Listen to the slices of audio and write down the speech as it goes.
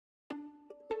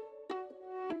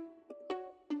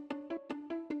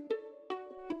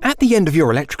the end of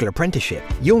your electrical apprenticeship,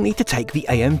 you'll need to take the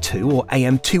AM2 or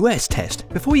AM2S test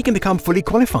before you can become fully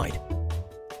qualified.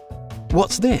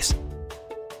 What's this?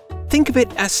 Think of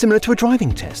it as similar to a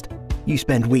driving test. You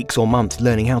spend weeks or months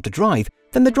learning how to drive,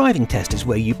 then the driving test is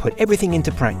where you put everything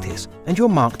into practice and you're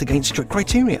marked against strict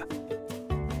criteria.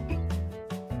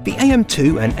 The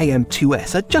AM2 and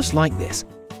AM2S are just like this.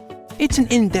 It's an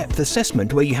in-depth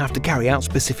assessment where you have to carry out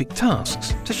specific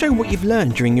tasks to show what you've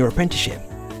learned during your apprenticeship.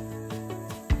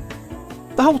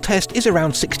 The whole test is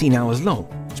around 16 hours long,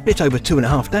 split over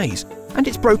 2.5 days, and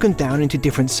it's broken down into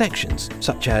different sections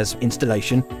such as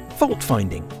installation, fault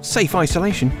finding, safe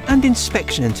isolation, and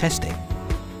inspection and testing.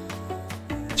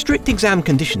 Strict exam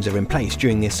conditions are in place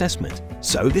during the assessment,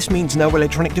 so this means no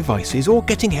electronic devices or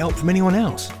getting help from anyone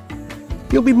else.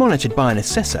 You'll be monitored by an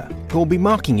assessor who will be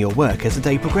marking your work as the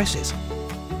day progresses.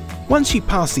 Once you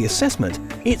pass the assessment,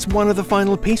 it's one of the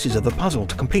final pieces of the puzzle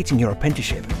to completing your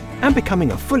apprenticeship and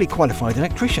becoming a fully qualified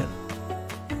electrician.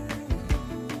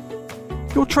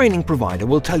 Your training provider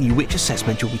will tell you which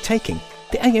assessment you'll be taking,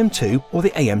 the AM2 or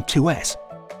the AM2S.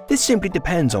 This simply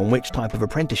depends on which type of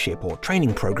apprenticeship or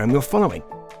training program you're following.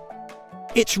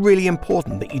 It's really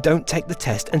important that you don't take the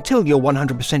test until you're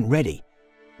 100% ready.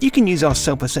 You can use our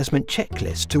self-assessment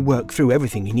checklist to work through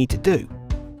everything you need to do.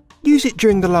 Use it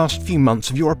during the last few months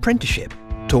of your apprenticeship.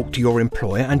 Talk to your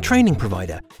employer and training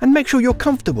provider and make sure you're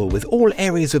comfortable with all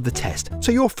areas of the test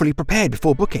so you're fully prepared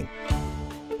before booking.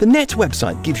 The NET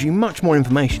website gives you much more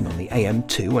information on the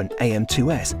AM2 and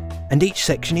AM2S and each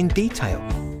section in detail,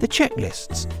 the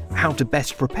checklists, how to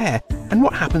best prepare and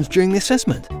what happens during the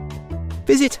assessment.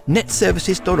 Visit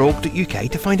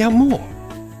netservices.org.uk to find out more.